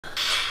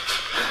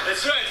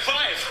That's right.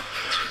 5,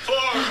 4.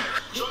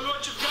 Show me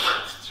what you've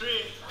got. 3,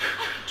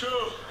 2,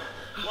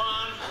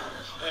 1,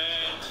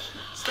 and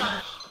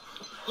stop.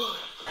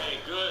 Hey,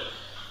 good.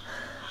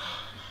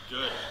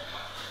 Good.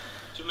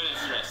 2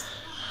 minutes rest.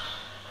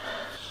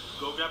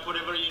 Go grab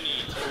whatever you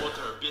need.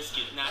 Water,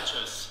 biscuit,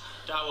 nachos,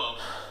 towel,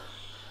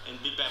 and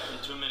be back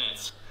in 2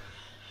 minutes.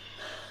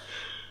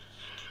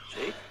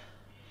 Jake?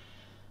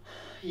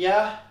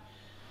 Yeah?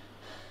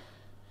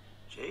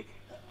 Jake?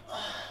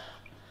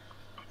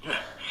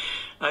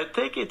 I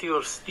take it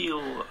you're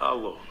still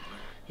alone.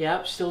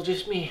 Yeah, still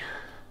just me.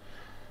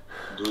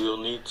 Do you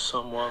need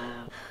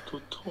someone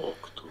to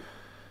talk to?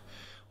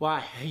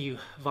 Why? Are you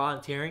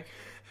volunteering?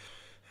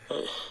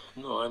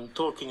 No, I'm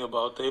talking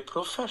about a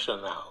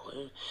professional,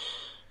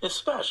 a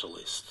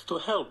specialist to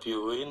help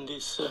you in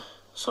these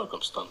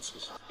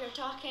circumstances. You're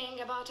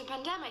talking about a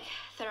pandemic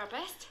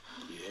therapist?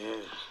 Yeah.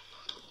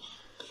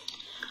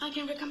 I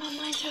can recommend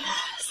mine too.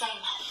 Same.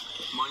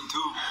 Mine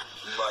too.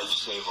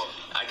 Lifesaver.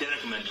 I can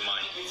recommend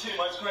mine. Me too,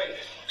 mine's great.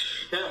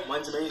 Yeah,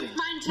 mine's amazing.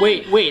 Mine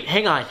too. Wait,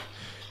 hang on.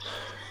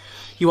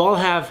 You all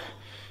have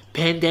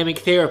pandemic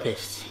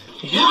therapists.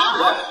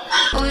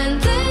 When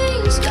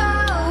things go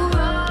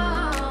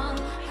wrong.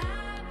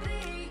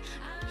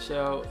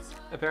 So,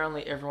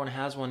 apparently everyone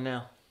has one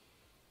now.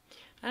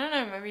 I don't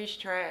know, maybe you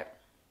should try it.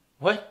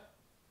 What?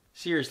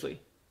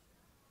 Seriously?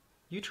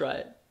 You try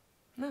it.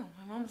 No,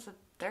 my mom's a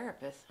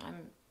therapist.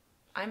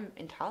 I'm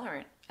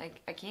intolerant.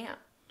 I can't.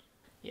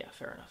 Yeah,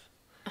 fair enough.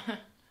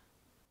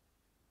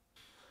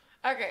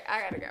 Okay,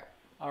 I gotta go.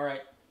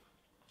 Alright.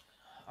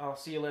 I'll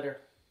see you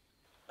later.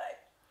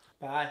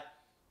 Bye. Bye.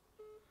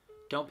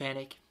 Don't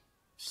panic.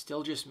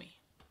 Still just me.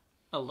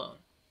 Alone.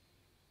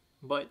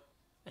 But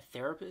a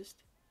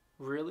therapist?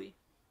 Really?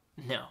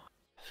 No.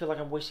 I feel like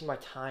I'm wasting my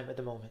time at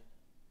the moment.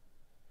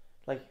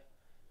 Like,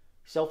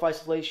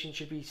 self-isolation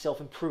should be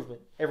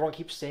self-improvement. Everyone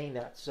keeps saying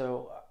that,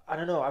 so I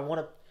don't know. I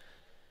want to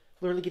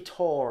learn the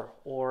guitar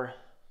or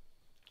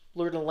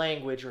learn a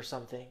language or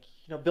something.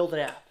 You know, build an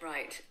app.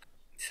 Right.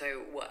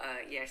 So,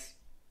 yes.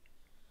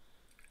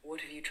 What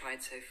have you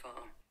tried so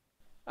far?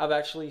 I've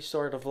actually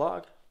started a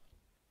vlog.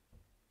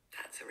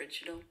 That's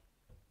original.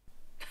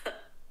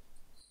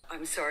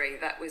 I'm sorry,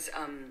 that was,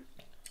 I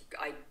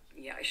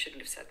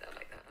shouldn't have said that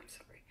like that. I'm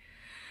sorry.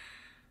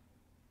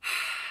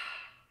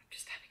 I'm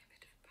just having a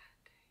bit of a bad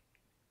day.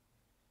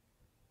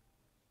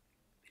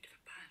 Bit of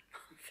a bad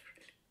month,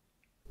 really.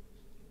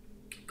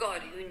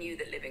 God, who knew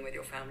that living with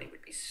your family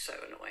would be so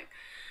annoying?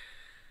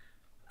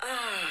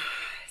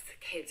 It's the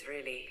kids,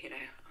 really, you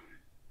know.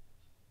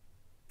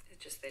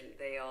 It's just, they're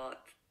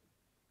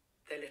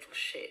little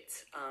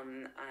shits,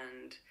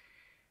 and,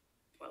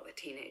 well, they're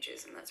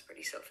teenagers, and that's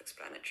pretty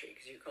self-explanatory,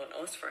 because you can't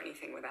ask for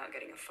anything without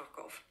getting a fuck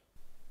off.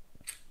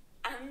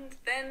 And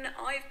then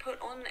I've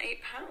put on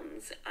 8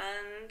 pounds,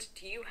 and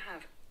do you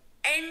have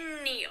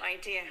any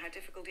idea how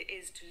difficult it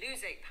is to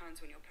lose 8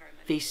 pounds when you're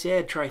perimenopause? They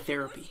said try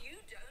therapy. You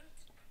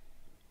don't.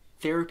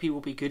 Therapy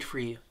will be good for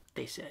you,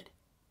 they said.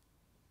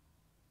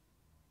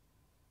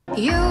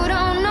 You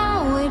don't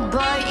know it,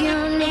 but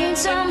you need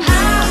some help.